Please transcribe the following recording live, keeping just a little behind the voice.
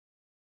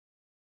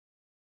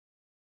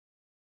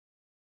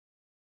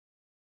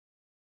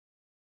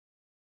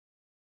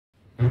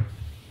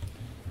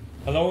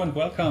Hello and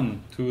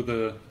welcome to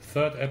the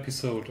third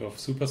episode of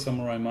Super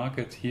Samurai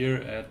Market here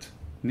at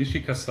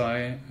Nishi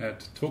Kasai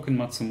at Token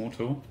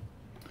Matsumoto.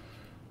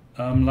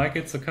 Like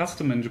it's a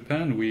custom in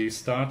Japan, we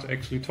start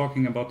actually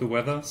talking about the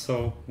weather.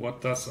 So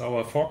what does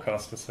our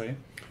forecaster say?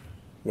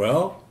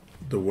 Well,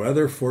 the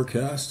weather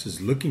forecast is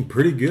looking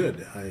pretty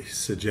good, I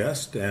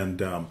suggest. And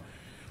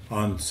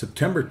on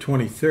September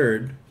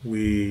 23rd,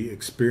 we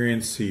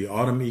experience the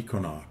autumn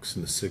equinox,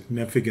 and the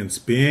significance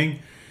being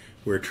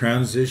we're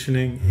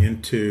transitioning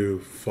into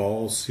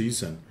fall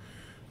season.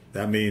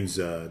 That means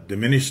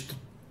diminished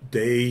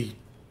day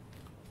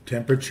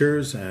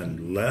temperatures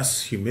and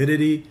less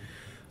humidity.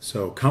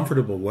 So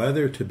comfortable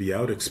weather to be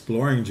out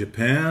exploring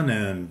Japan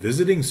and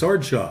visiting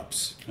sword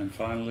shops. And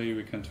finally,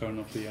 we can turn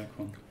off the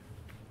aircon.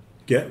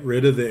 Get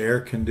rid of the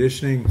air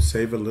conditioning,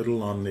 save a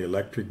little on the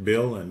electric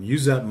bill, and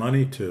use that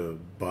money to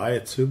buy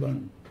a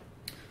Tsuba.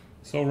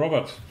 So,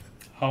 Robert,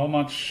 how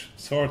much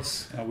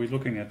swords are we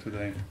looking at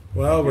today?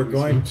 Well, we're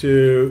going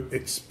to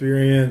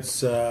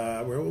experience,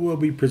 we'll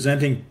be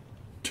presenting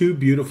two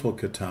beautiful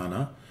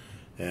katana,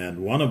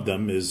 and one of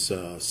them is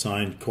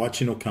signed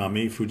Kawachi no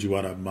Kami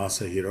Fujiwara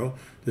Masahiro.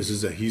 This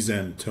is a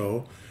Hizen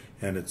toe,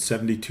 and it's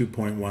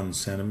 72.1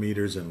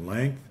 centimeters in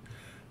length.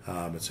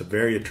 It's a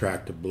very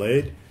attractive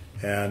blade.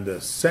 And the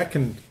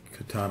second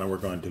katana we're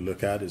going to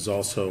look at is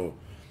also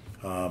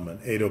an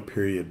Edo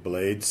period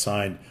blade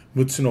signed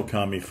Mutsu no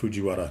Kami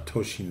Fujiwara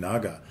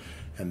Toshinaga.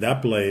 And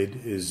that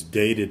blade is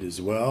dated as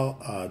well,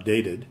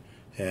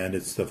 and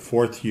it's the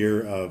fourth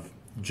year of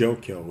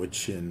Jokyo,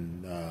 which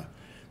in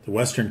the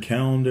Western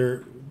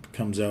calendar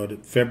comes out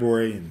in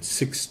February in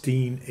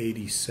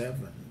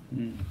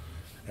 1687.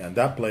 And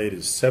that blade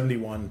is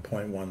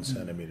 71.1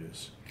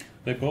 centimeters.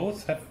 They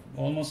both have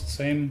almost the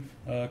same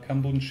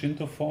Kambun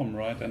Shinto form,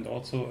 right? And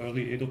also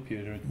early Edo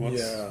period.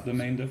 What's the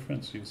main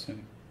difference, you say?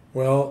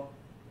 Well,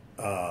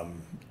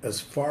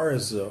 as far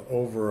as the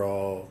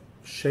overall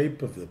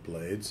shape of the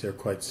blades, they're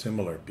quite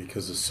similar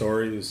because the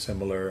sori is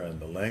similar and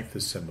the length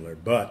is similar,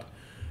 but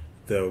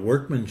the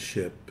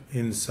workmanship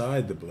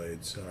inside the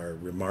blades are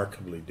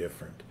remarkably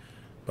different.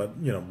 But,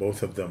 you know,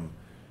 both of them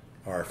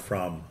are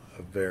from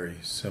a very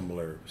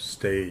similar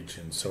stage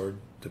in sword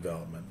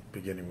development,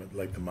 beginning with,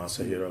 like the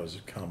Masahiro is a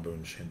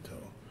Kambun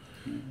Shinto.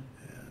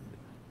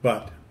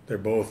 But they're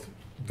both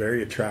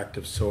very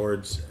attractive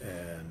swords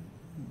and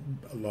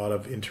a lot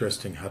of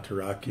interesting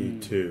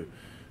hataraki to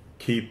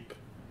keep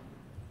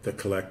the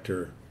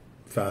collector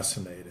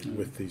fascinated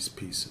with these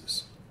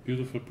pieces.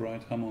 Beautiful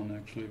bright Hamon,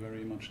 actually,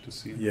 very much to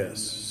see.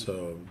 Yes,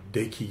 so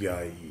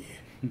dekigai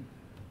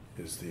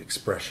is the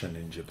expression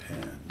in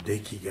Japan.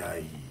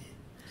 Dekigai.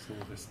 So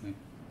listening.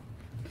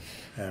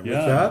 And with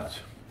that,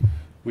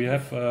 we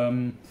have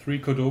three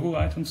Kodogu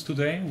items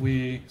today.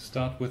 We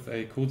start with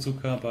a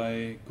Kozuka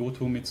by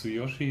Goto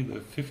Mitsuyoshi, the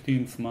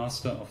 15th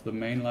master of the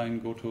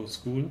mainline Goto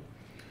school.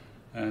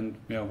 And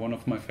one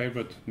of my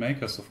favorite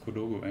makers of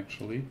Kodogu,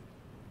 actually,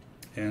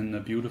 in a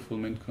beautiful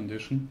mint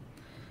condition.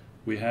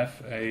 We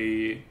have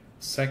a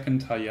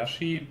second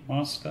Hayashi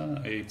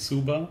master, a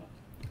Tsuba,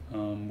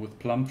 with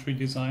plum tree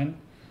design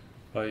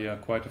by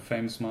quite a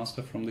famous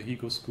master from the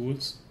Higo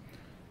schools.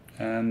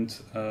 And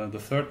the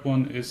third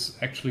one is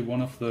actually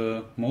one of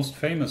the most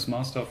famous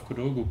master of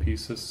Kodogu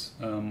pieces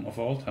of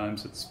all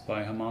times. It's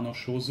by Hamano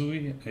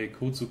Shozui, a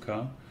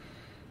Kozuka.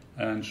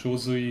 And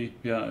Shozui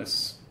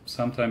is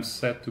sometimes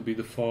said to be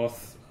the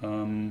fourth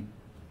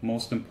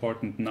most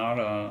important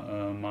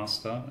Nara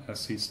master,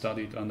 as he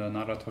studied under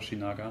Katana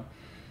Toshinaga.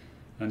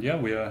 And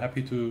we are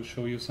happy to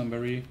show you some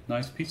very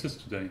nice pieces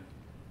today.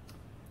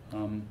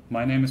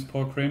 My name is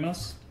Paul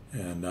Kramers.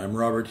 And I'm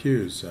Robert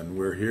Hughes, and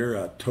we're here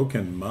at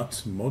Token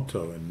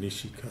Matsumoto in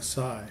Nishi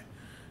Kasai.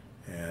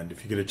 And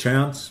if you get a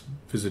chance,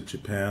 visit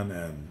Japan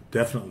and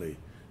definitely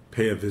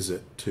pay a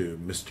visit to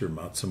Mr.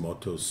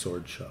 Matsumoto's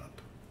sword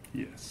shop.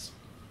 Yes.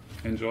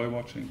 Enjoy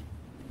watching.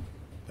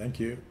 Thank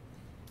you.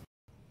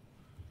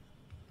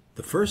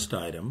 The first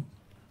item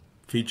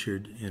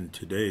featured in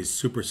today's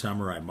Super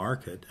Samurai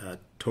Market at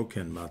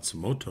Token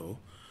Matsumoto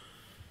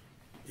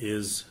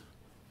is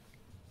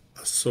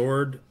a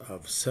sword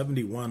of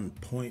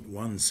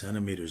 71.1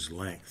 centimeters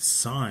length,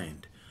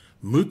 signed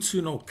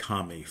Mutsu no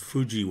Kami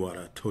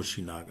Fujiwara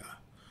Toshinaga,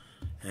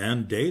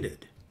 and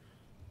dated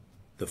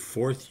the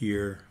fourth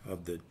year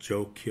of the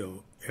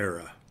Jokyo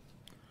era.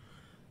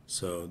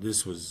 So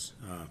this was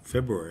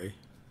February,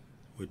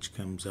 which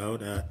comes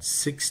out at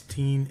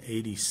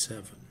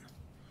 1687.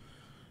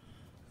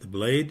 The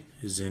blade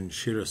is in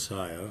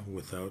Shirasaya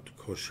without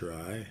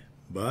Koshirai,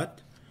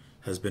 but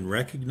has been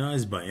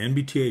recognized by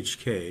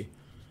NBTHK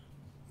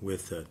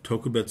with a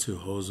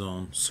Tokubetsu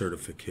Hozon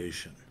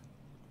certification.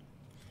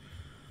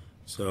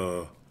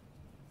 So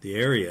the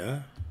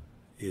area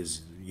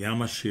is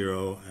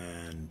Yamashiro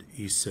and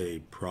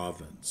Ise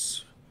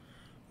province,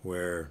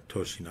 where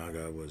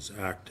Toshinaga was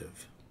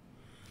active.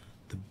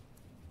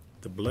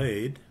 The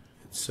blade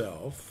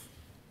itself,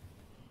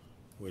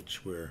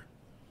 which we're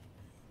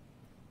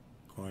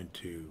going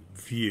to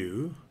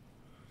view,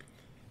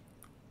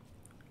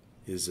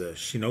 is a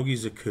Shinogi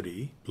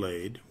Zakuri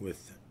blade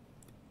with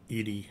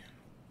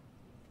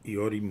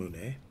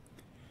Iorimune.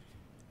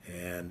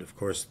 And of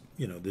course,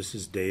 this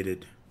is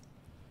dated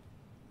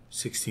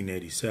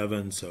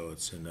 1687, so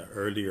it's in the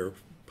earlier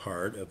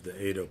part of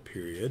the Edo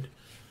period.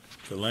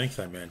 The length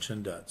I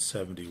mentioned at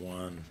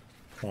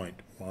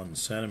 71.1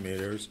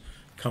 centimeters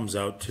comes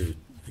out to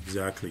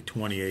exactly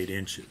 28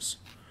 inches.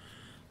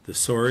 The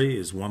sori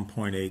is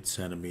 1.8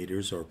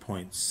 centimeters or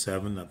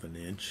 0.7 of an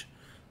inch.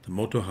 The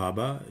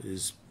motohaba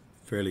is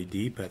fairly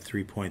deep at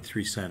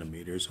 3.3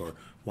 centimeters or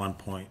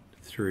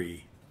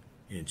 1.3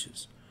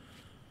 inches.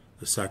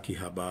 The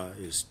sakihaba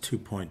is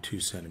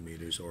 2.2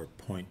 centimeters or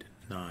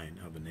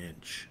 0.9 of an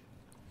inch.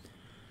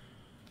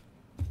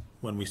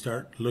 When we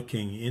start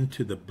looking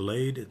into the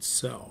blade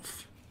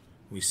itself,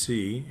 we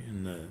see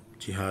in the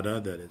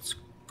jihada that it's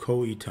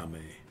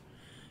koitame,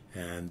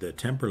 and the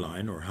temper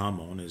line or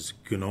hamon is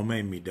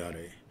gunome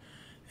midare,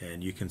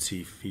 and you can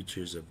see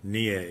features of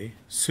nie,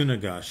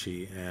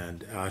 tsunagashi,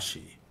 and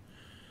ashi.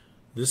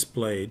 This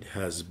blade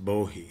has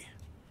bohi,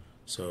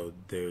 so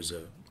there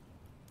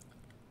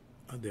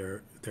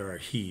are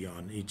hi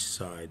on each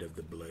side of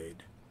the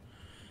blade,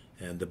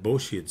 and the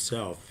boshi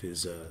itself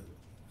is a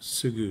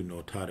sugu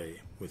no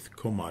tare with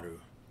komaru,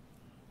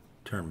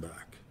 turn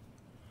back.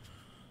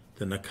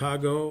 The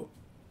nakago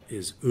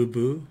is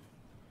ubu.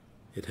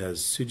 It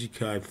has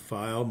sujikai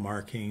file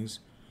markings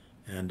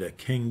and a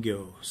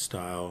kengyo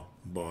style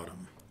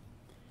bottom.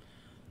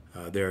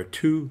 There are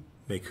two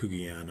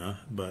mekugiana,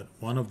 but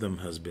one of them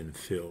has been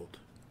filled.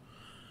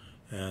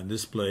 And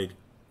this blade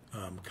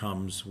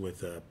comes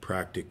with a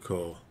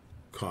practical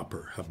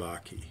copper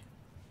habaki.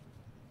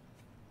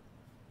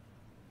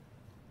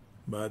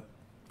 But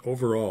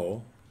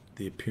overall,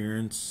 the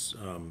appearance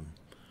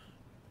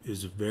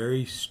is a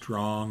very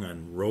strong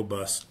and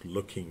robust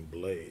looking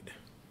blade.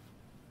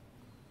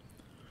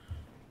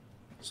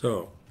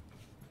 So,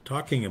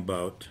 talking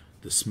about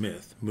the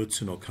smith,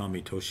 Mutsu no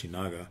Kami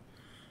Toshinaga,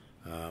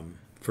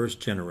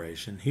 first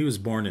generation, he was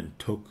born in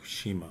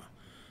Tokushima,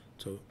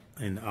 so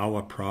in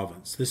Awa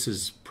province. This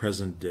is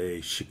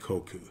present-day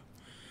Shikoku.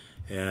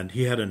 And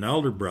he had an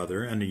elder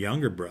brother and a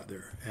younger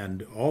brother,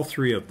 and all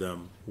three of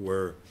them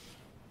were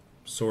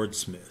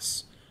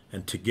swordsmiths.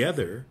 And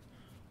together,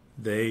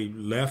 they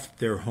left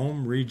their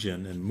home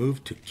region and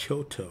moved to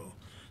Kyoto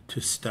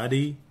to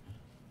study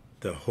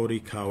the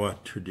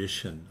Horikawa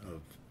tradition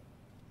of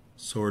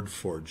sword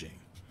forging.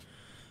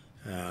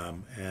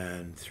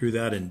 And through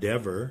that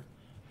endeavor,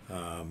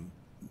 the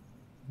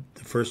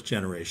first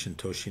generation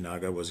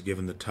Toshinaga was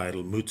given the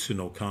title Mutsu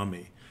no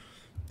Kami.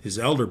 His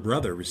elder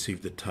brother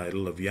received the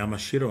title of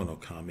Yamashiro no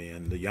Kami,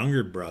 and the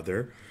younger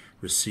brother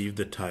received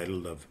the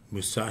title of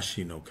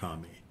Musashi no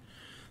Kami.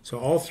 So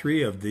all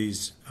three of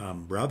these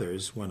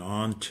brothers went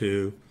on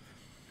to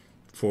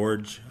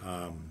forge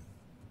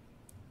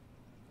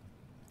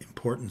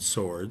important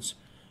swords,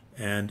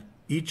 and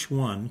each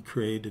one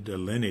created a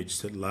lineage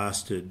that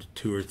lasted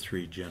 2 or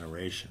 3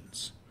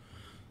 generations.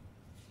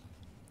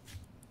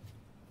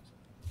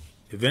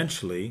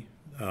 Eventually,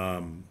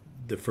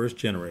 the first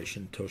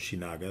generation,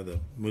 Toshinaga, the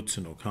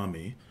Mutsu no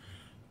Kami,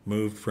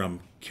 moved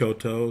from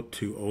Kyoto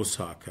to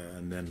Osaka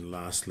and then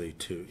lastly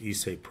to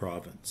Ise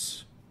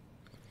province.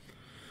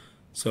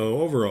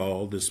 So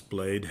overall, this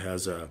blade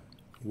has a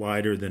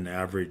wider than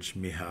average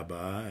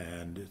mihaba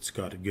and it's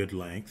got a good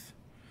length.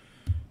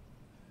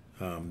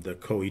 The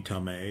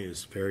koitame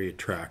is very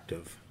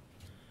attractive,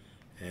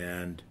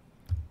 and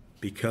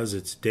because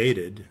it's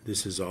dated,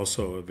 this is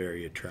also a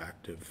very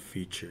attractive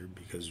feature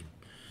because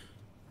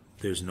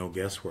there's no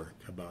guesswork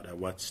about at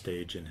what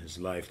stage in his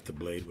life the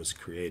blade was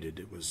created.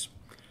 It was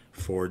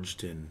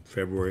forged in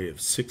February of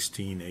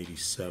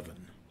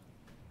 1687.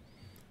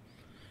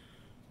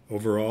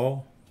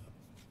 Overall,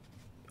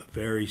 a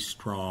very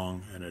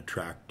strong and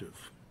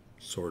attractive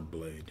sword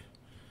blade,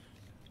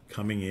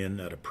 coming in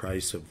at a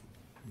price of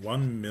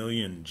 1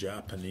 million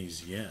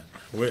Japanese yen,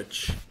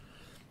 which,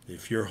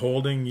 if you're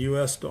holding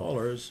US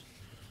dollars,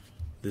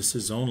 this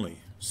is only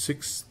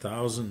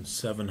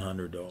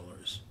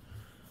 $6,700.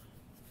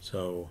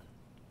 So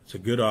it's a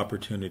good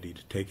opportunity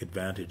to take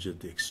advantage of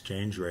the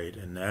exchange rate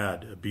and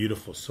add a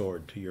beautiful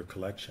sword to your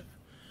collection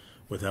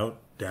without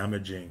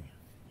damaging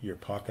your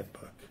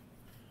pocketbook.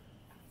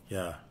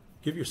 Yeah,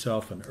 give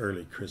yourself an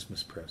early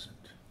Christmas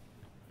present.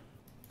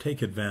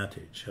 Take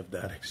advantage of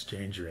that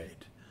exchange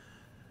rate.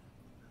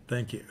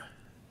 Thank you.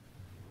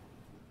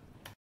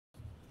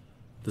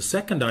 The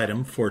second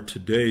item for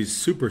today's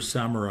Super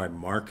Samurai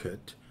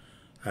Market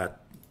at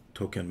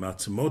Token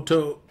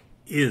Matsumoto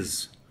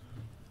is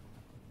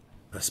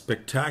a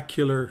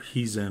spectacular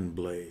Hizen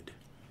blade,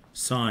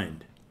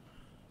 signed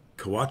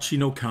Kawachi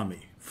no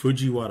Kami,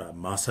 Fujiwara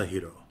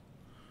Masahiro.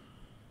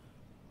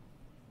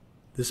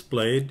 This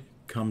blade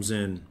comes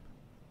in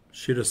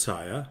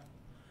Shirasaya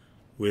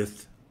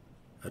with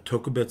a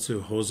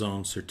Tokubetsu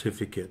Hozon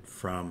certificate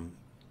from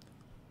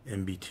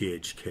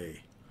MBTHK.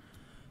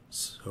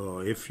 So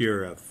if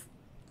you're a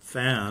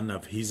fan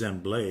of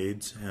Hizen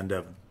blades and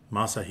of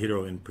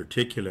Masahiro in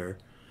particular,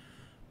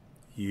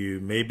 you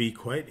may be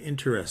quite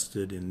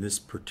interested in this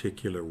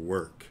particular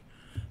work.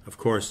 Of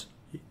course,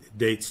 It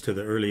dates to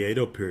the early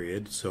Edo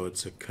period, so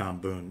it's a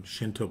Kambun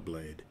Shinto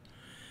blade.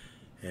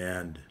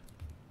 And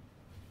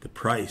the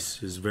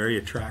price is very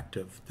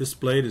attractive. This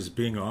blade is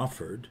being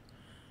offered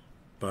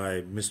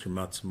by Mr.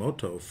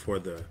 Matsumoto for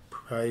the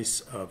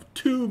price of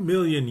 2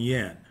 million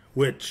yen,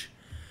 which,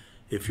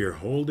 if you're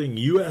holding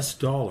US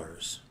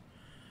dollars,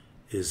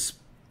 is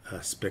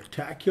a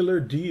spectacular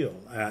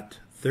deal at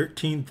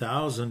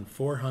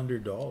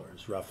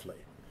 $13,400 roughly.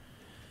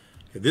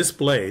 This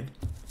blade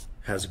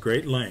has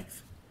great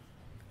length.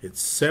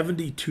 It's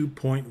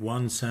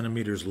 72.1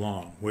 centimeters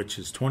long, which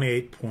is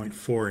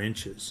 28.4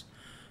 inches.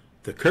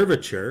 The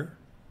curvature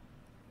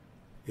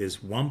is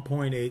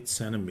 1.8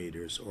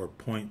 centimeters or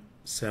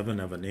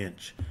 0.7 of an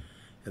inch.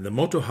 And the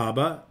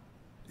motohaba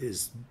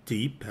is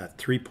deep at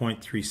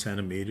 3.3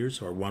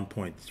 centimeters or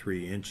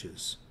 1.3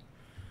 inches.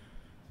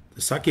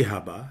 The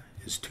sakihaba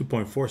is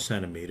 2.4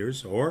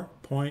 centimeters or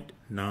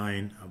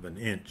 0.9 of an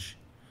inch.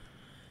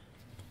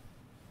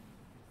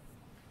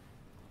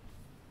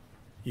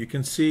 You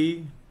can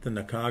see the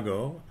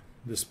nakago.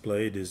 This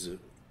blade is a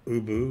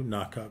ubu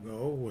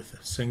nakago with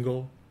a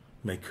single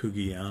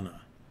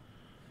mekugiana.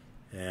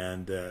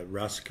 And the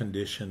rust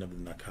condition of the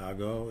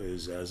nakago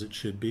is as it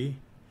should be,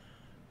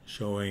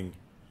 showing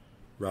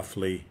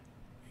roughly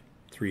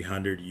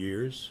 300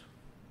 years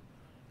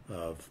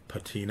of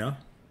patina.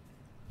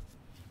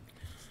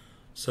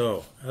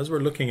 So, as we're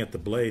looking at the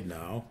blade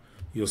now,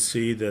 you'll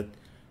see that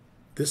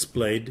this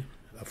blade,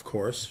 of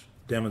course,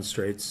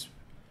 demonstrates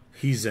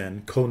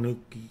hizen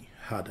konuki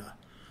hada.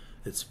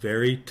 It's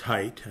very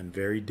tight and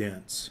very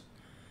dense.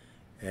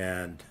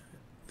 And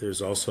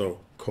there's also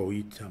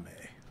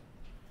koitame.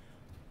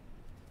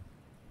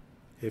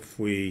 If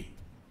we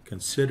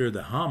consider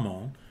the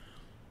hamon,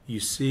 you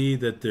see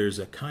that there's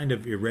a kind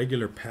of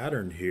irregular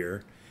pattern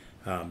here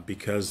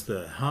because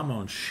the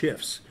hamon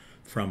shifts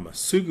from a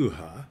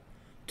suguha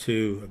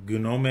to a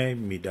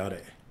gunome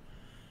midare.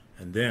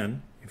 And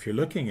then, if you're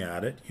looking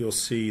at it, you'll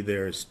see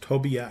there's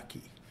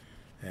tobiyaki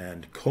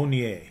and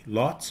konie,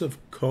 lots of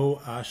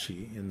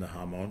ko-ashi in the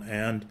hamon,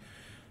 and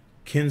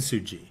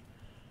kintsugi.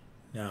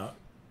 Now,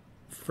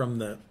 from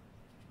the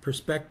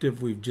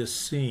perspective we've just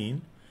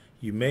seen,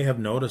 you may have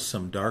noticed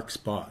some dark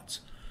spots.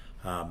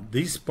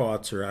 These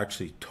spots are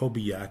actually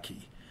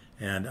tobiyaki,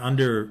 and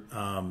under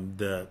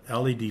the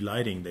LED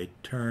lighting, they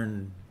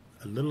turn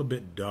a little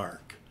bit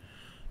dark,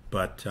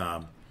 but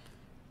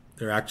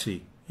they're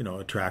actually,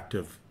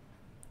 attractive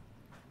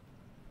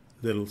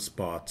little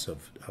spots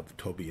of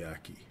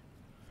tobiyaki.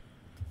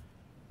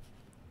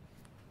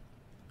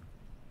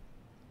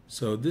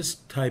 So this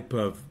type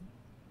of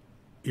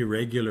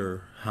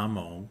irregular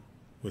hamon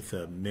with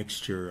a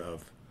mixture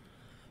of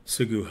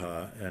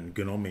suguha and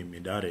gunome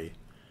midare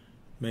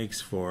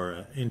makes for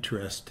an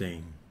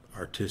interesting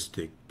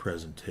artistic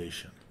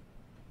presentation.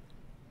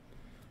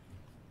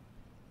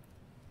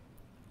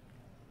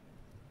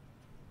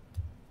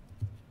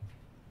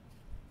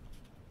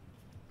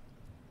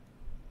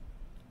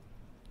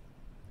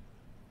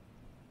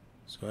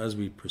 So as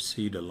we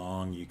proceed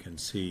along, you can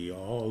see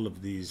all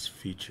of these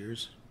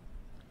features.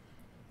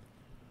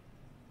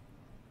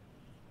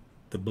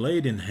 The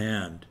blade in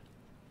hand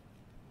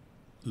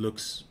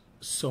looks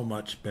so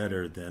much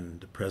better than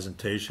the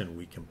presentation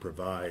we can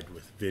provide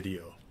with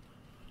video.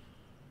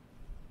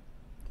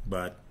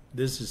 But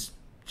this is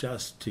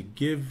just to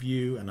give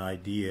you an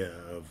idea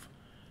of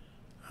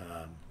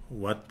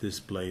what this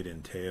blade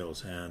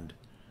entails and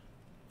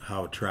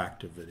how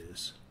attractive it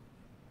is.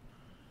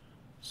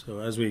 So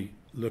as we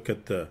look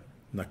at the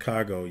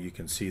nakago, you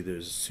can see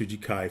there's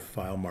Sujikai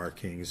file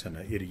markings and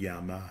a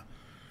iriyama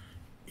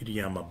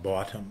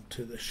bottom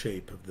to the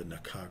shape of the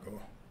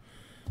nakago.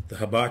 The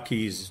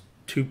habaki is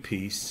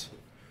two-piece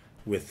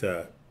with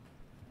the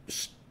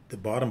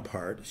bottom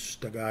part,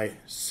 shitagai,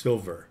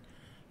 silver,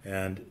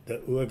 and the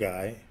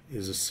uagai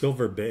is a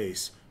silver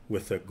base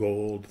with a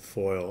gold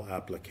foil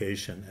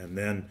application, and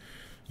then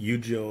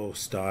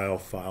Yujo-style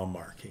file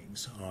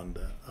markings on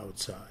the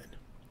outside.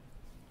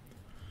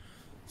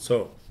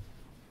 So,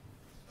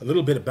 a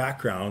little bit of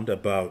background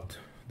about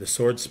the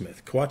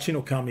swordsmith. Kawachi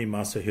no Kami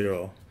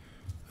Masahiro,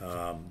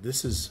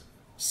 this is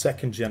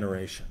second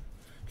generation.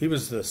 He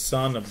was the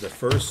son of the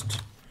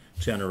first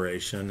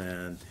generation,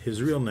 and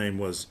his real name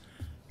was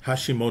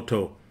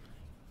Hashimoto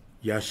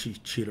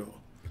Yashichiro.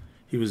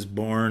 He was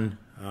born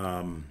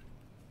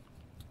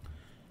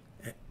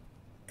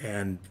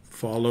and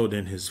followed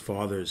in his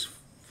father's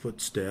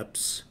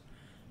footsteps,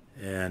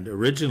 and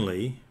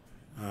originally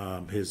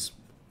his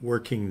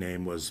working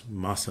name was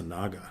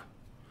Masanaga.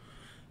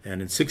 And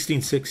in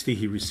 1660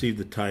 he received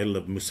the title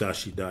of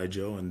Musashi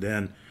Daijo, and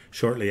then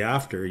shortly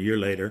after, a year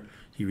later,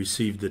 he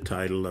received the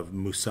title of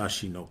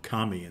Musashi no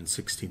Kami in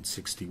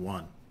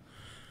 1661.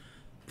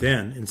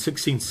 Then, in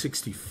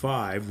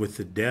 1665, with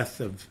the death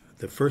of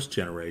the first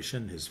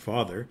generation, his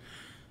father,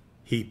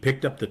 he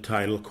picked up the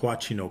title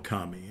Kawachi no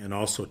Kami and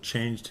also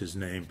changed his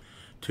name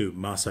to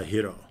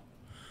Masahiro.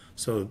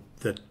 So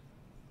the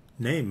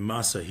name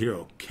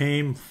Masahiro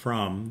came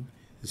from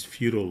his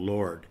feudal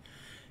lord.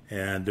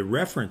 And the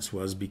reference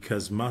was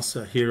because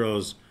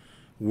Masahiro's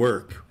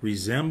work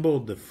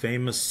resembled the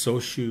famous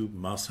Soshu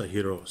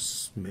Masahiro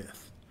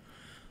smith.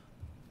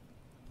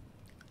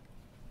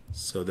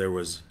 So there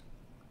was,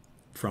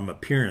 from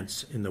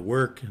appearance in the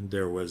work,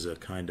 there was a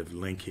kind of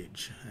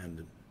linkage.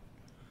 And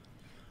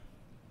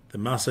the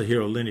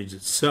Masahiro lineage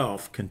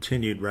itself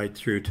continued right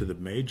through to the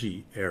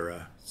Meiji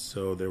era,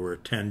 so there were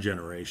 10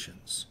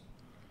 generations.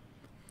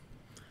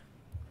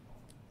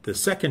 The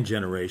second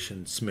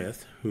generation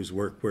smith, whose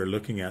work we're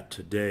looking at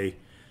today,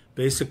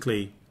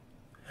 basically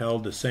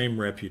held the same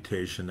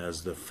reputation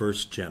as the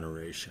first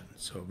generation,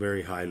 so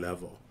very high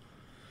level.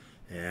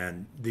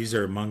 And these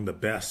are among the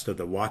best of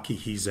the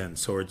Wakihizen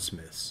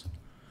swordsmiths.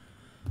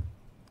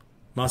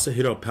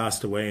 Masahiro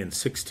passed away in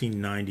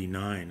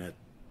 1699 at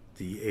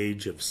the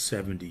age of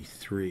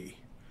 73.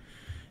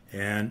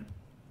 And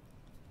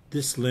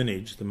this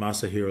lineage, the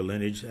Masahiro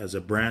lineage, as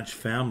a branch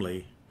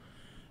family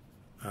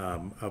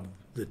of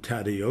the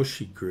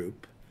Tadayoshi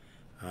group,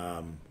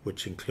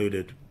 which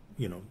included,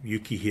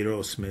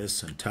 Yukihiro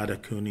smiths and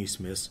Tadakuni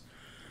smiths,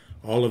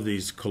 all of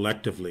these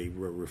collectively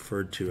were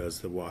referred to as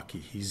the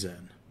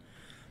Wakihizen.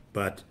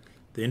 But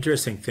the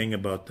interesting thing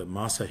about the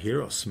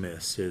Masahiro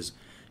smiths is,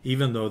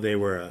 even though they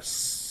were a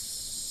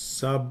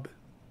subcategory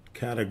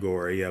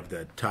of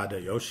the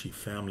Tadayoshi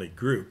family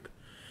group,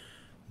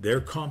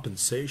 their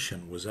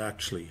compensation was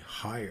actually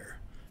higher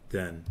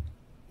than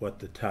what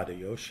the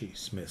Tadayoshi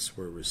smiths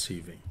were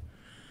receiving.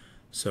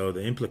 So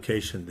the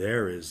implication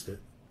there is that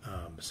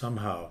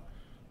somehow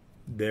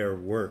their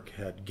work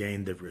had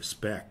gained the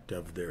respect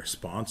of their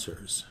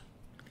sponsors.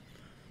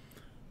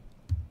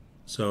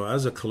 So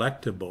as a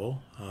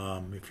collectible,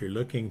 if you're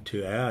looking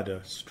to add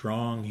a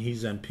strong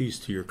Hizen piece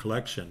to your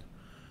collection,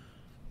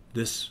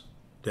 this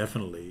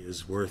definitely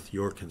is worth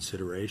your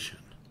consideration.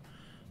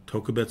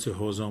 Tokubetsu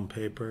Hozon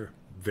paper,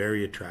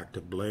 very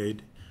attractive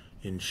blade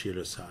in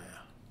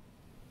Shirasaya.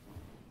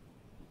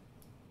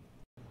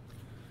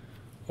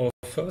 Our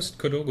first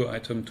Kodogu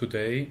item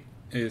today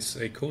is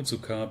a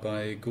Kozuka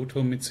by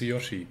Goto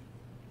Mitsuyoshi.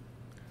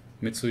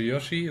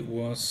 Mitsuyoshi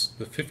was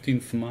the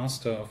 15th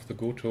master of the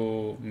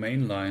Goto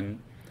mainline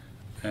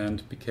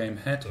and became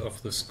head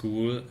of the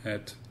school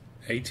at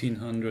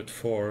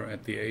 1804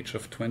 at the age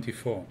of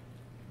 24.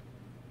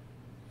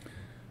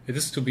 It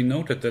is to be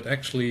noted that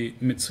actually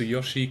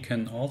Mitsuyoshi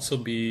can also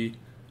be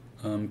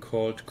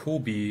called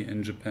Kobi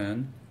in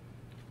Japan,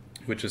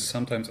 which is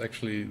sometimes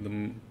actually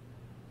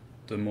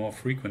the more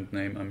frequent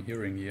name I'm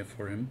hearing here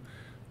for him,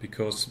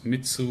 because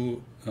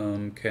Mitsu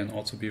can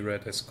also be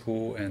read as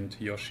Ko and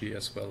Yoshi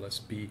as well as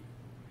B.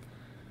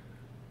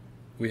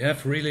 We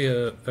have really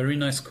a very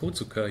nice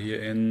Kozuka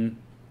here in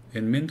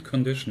mint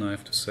condition, I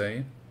have to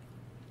say,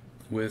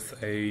 with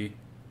a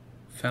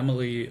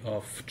family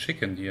of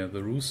chicken here,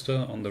 the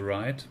rooster on the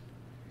right,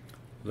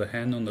 the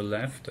hen on the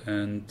left,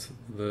 and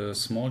the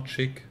small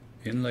chick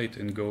inlaid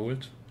in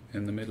gold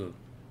in the middle.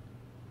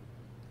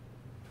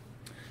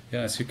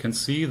 Yeah, as you can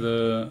see,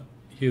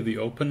 here the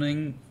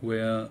opening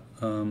where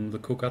the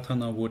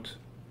kokatana would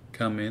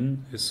come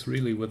in is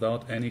really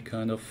without any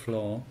kind of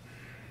flaw,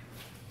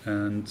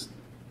 and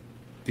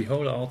the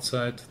whole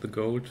outside, the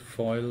gold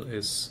foil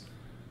is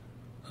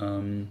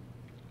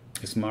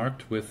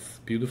marked with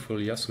beautiful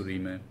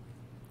yasurime.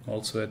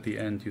 Also at the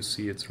end you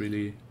see it's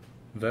really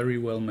very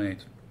well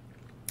made.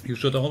 You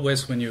should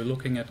always, when you're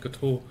looking at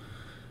Goto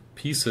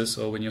pieces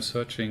or when you're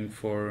searching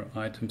for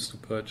items to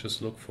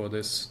purchase, look for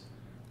this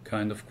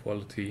kind of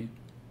quality,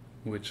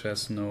 which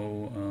has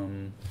no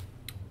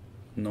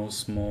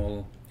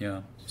small,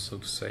 so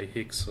to say,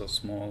 hicks or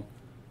small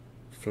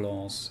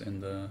flaws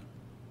in the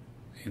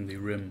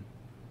rim.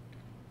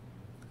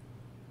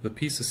 The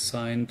piece is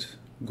signed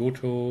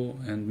Goto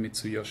and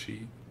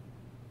Mitsuyoshi.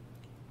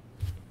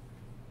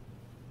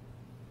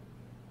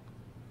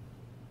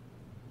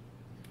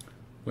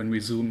 When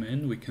we zoom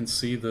in, we can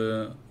see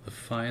the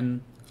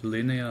fine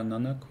linear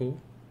nanako.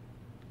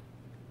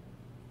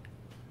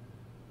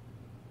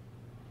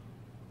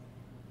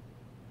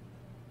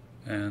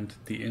 And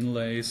the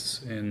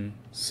inlays in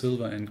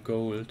silver and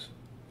gold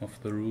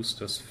of the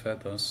rooster's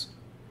feathers.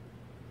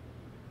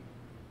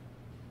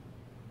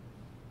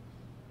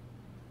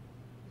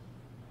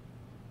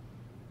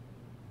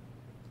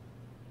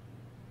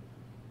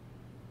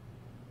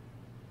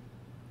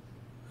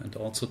 And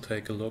also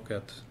take a look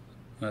at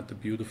the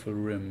beautiful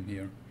rim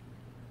here.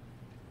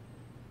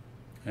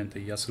 And the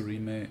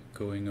yasurime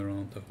going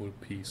around the whole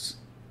piece.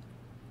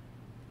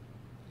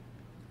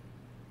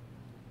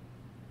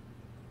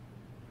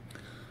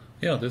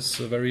 Yeah, this is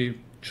a very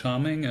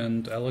charming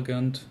and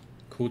elegant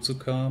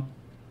Kozuka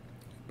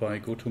by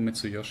Goto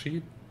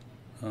Mitsuyoshi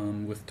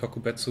with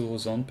Tokubetsu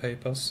Hozon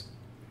papers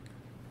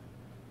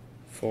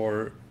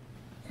for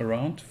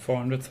around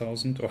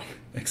 400,000 or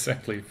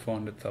exactly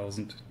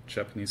 400,000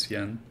 Japanese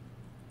yen,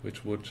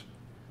 which would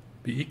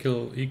be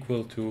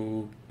equal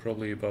to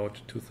probably about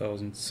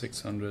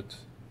 2,600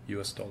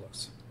 US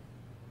dollars.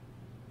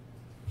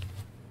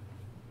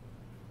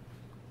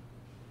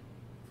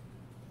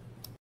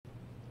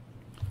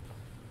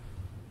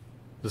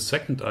 The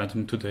second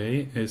item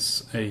today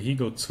is a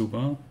Higo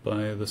Tsuba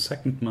by the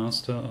second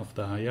master of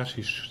the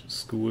Hayashi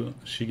school,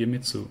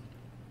 Shigemitsu.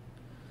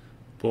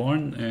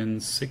 Born in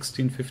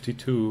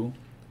 1652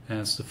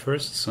 as the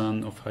first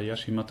son of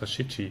Hayashi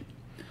Matashichi.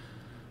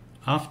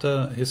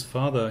 After his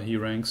father, he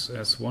ranks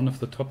as one of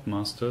the top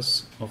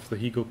masters of the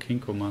Higo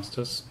Kinko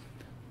masters,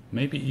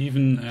 maybe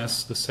even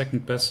as the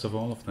second best of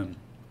all of them.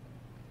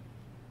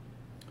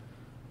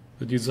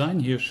 The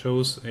design here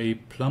shows a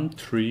plum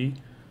tree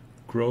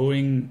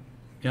growing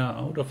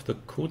out of the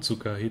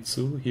Kozuka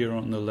Hitsu here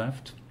on the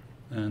left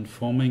and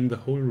forming the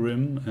whole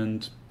rim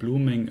and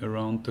blooming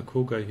around the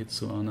Kogai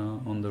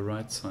Hitsuana on the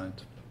right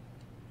side.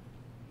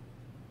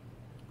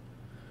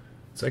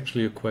 It's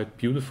actually a quite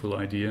beautiful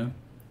idea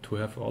to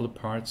have all the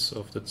parts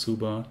of the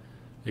Tsuba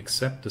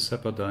except the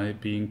Seppadai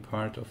being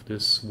part of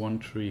this one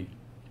tree.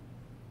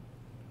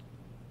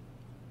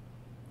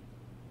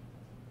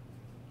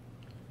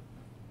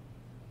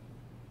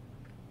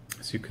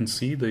 As you can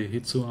see, the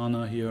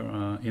Hitsuana here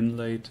are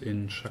inlaid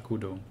in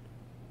shakudo.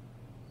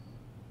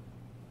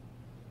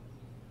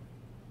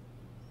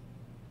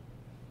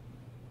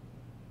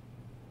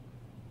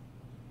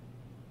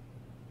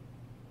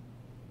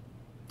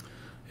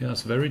 Yeah,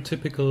 it's very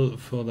typical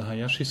for the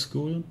Hayashi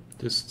school.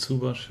 This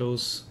Tsuba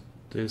shows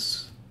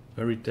this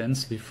very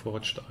densely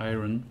forged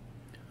iron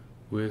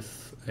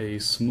with a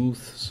smooth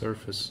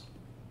surface.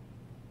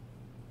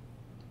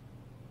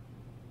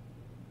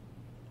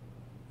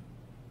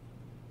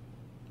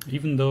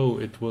 Even though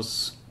it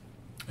was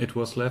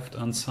left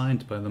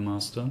unsigned by the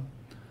master,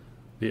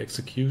 the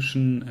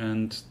execution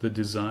and the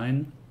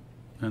design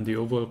and the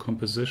overall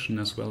composition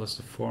as well as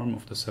the form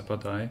of the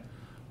Seppadai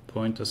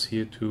point us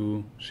here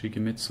to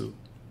Shigemitsu.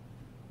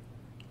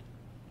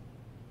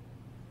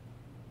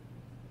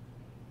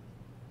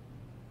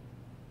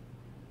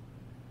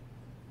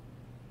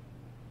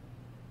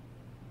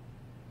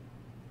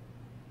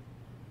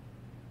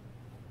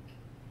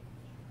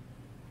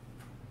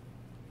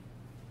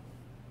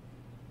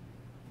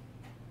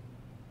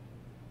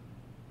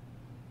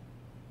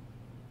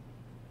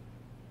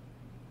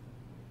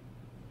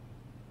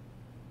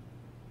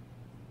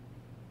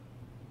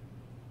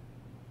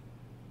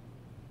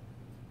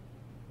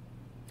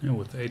 Yeah,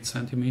 with 8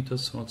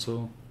 centimeters,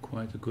 also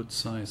quite a good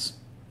size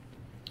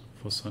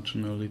for such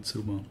an early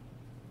Tsuba.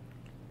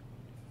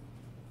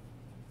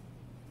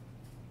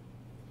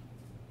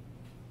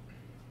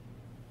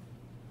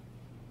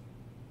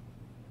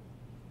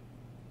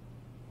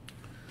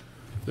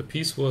 The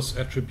piece was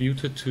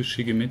attributed to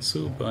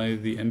Shigemitsu by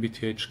the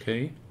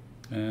MBTHK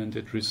and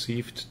it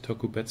received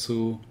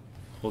Tokubetsu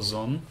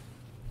Hozon.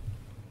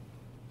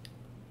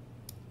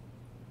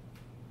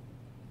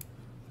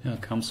 Yeah,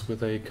 it comes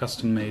with a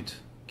custom-made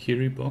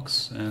Kiri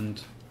box,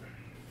 and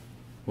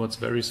what's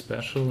very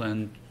special,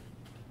 and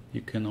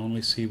you can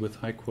only see with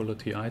high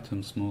quality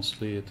items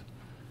mostly, it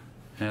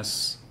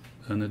has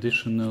an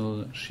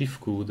additional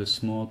shifuku, the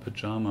small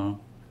pajama,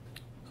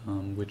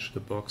 which the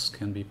box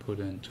can be put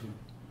into.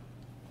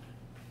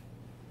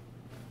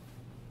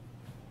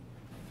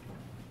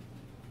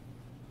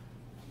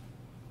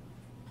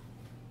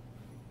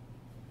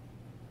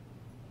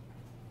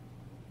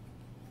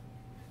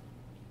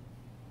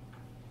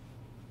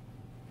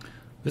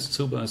 This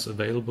Tsuba is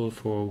available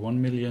for 1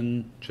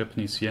 million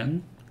Japanese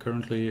yen,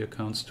 currently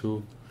accounts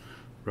to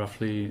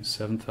roughly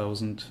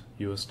 7,000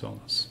 US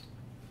dollars.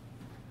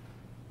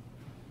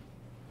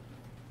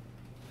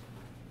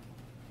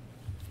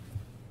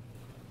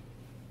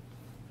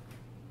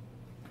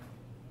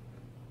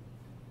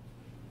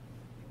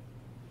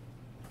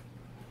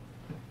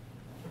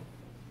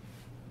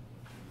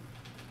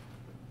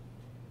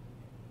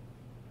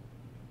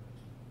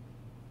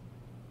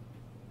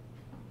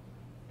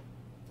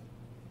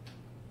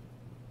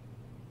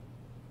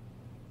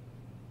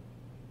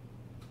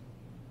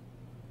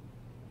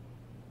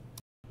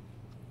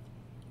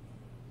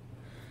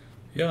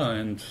 Yeah,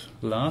 and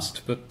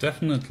last but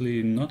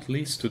definitely not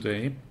least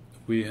today,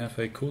 we have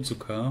a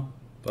Kozuka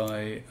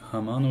by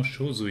Hamano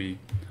Shozui,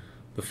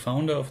 the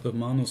founder of the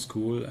Hamano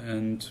school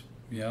and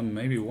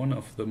maybe one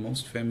of the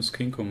most famous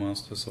Kinko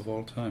masters of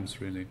all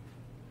times, really.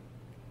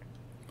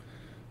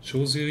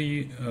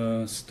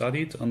 Shozui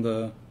studied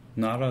under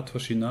Katana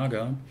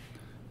Toshinaga,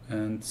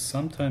 and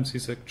sometimes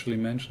he's actually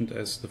mentioned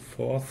as the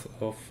fourth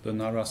of the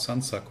Nara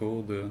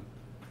Sansako,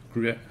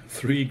 the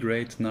 3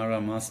 great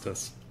Nara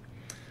masters.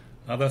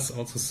 Others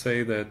also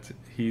say that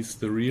he's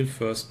the real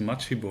first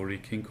Machibori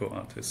Kinko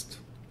artist.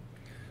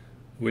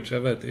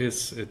 Whichever it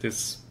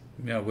is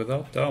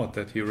without doubt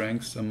that he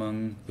ranks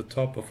among the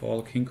top of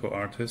all Kinko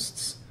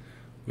artists,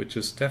 which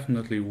is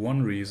definitely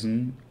one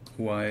reason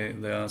why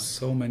there are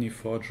so many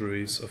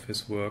forgeries of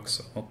his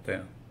works out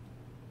there.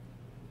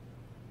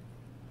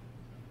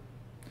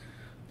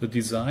 The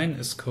design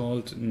is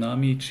called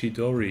Nami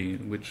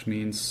Chidori, which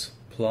means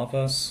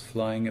plovers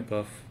flying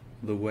above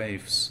the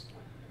waves,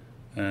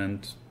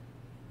 and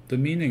the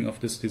meaning of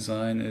this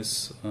design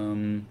is,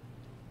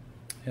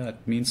 it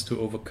means to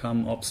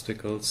overcome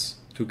obstacles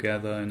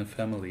together in a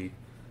family.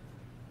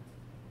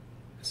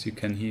 As you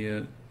can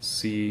here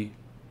see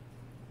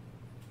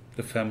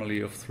the family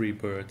of 3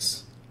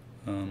 birds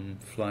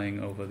flying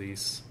over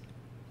these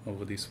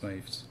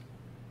waves.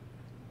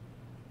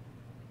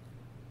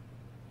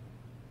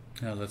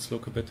 Yeah, let's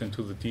look a bit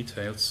into the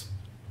details.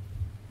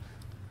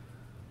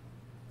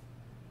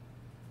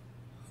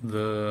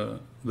 The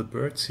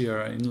birds here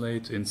are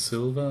inlaid in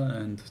silver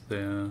and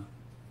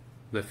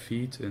their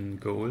feet in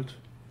gold.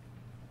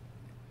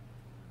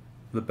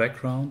 The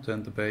background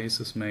and the base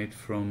is made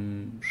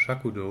from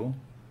shakudo,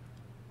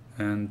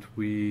 and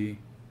we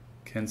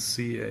can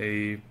see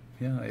a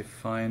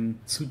fine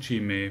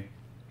tsujime,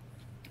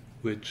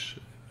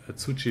 a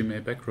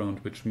tsujime background,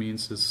 which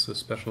means it's a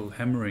special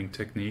hammering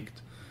technique,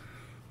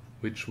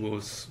 which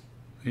was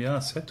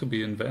said to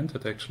be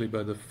invented actually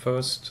by the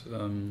first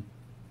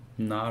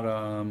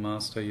Nara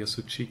master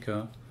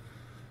Yasuchika,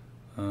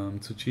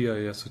 Tsuchiya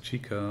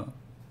Yasuchika,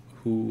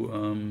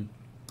 who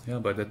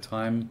by that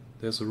time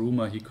there's a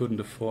rumor he couldn't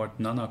afford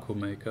nanako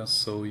makers,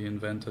 so he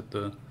invented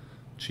the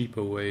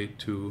cheaper way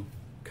to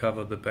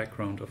cover the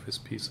background of his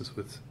pieces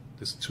with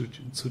this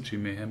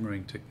tsujime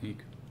hammering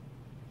technique.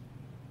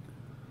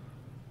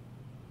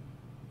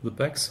 The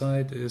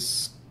backside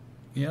is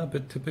a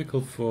bit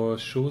typical for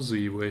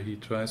Shozui, where he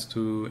tries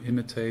to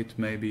imitate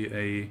maybe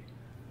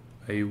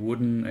a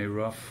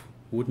rough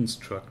wooden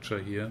structure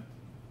here.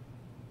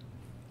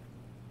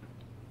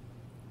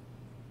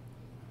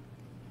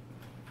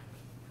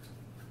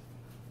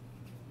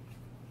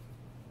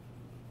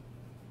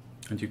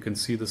 And you can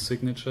see the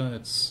signature,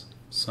 it's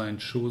signed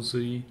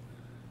Shozui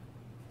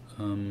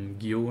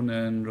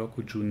Gyonen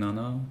Rokuju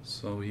Nana,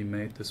 so he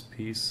made this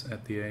piece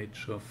at the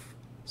age of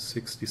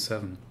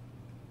 67.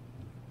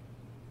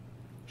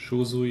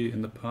 Shozui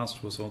in the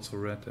past was also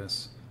read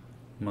as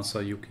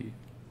Masayuki.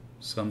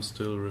 Some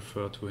still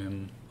refer to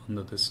him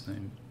under this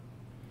name.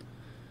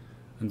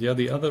 And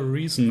the other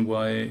reason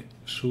why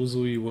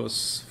Shozui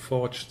was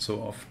forged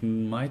so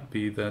often might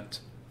be that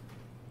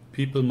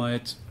people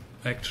might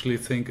actually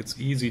think it's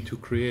easy to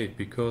create,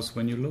 because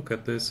when you look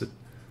at this, it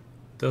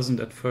doesn't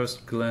at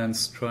first glance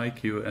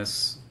strike you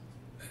as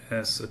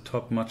a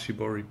top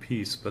machibori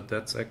piece, but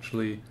that's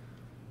actually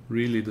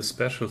really the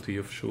specialty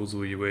of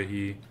Shozui,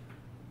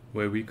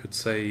 where we could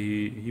say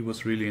he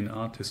was really an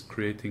artist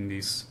creating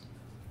these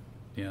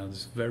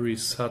very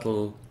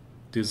subtle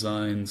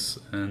designs,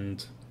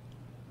 and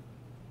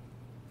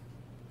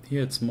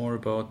here it's more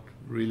about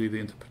really the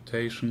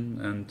interpretation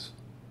and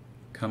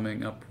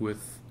coming up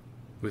with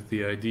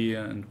the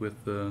idea and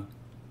with the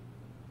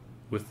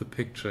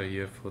picture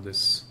here for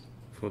this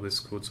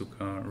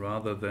Kozuka,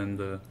 rather than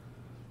the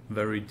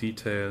very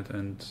detailed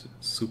and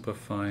super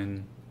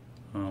fine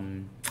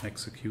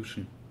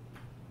execution.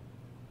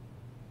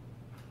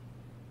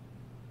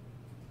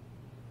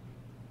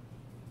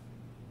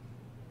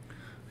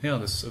 Yeah,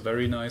 this is a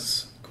very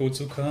nice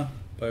Kozuka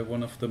by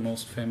one of the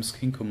most famous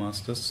Kinko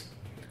masters,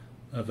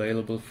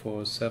 available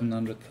for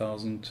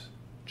 700,000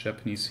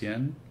 Japanese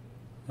yen,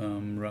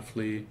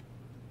 roughly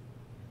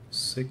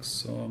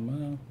 6 or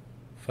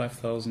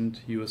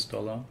 5,000 US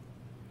dollar,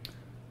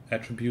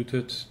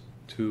 attributed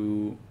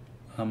to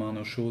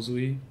Hamano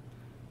Shozui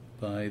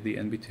by the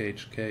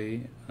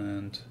NBTHK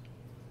and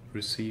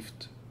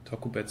received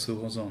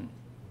Tokubetsu Hoson.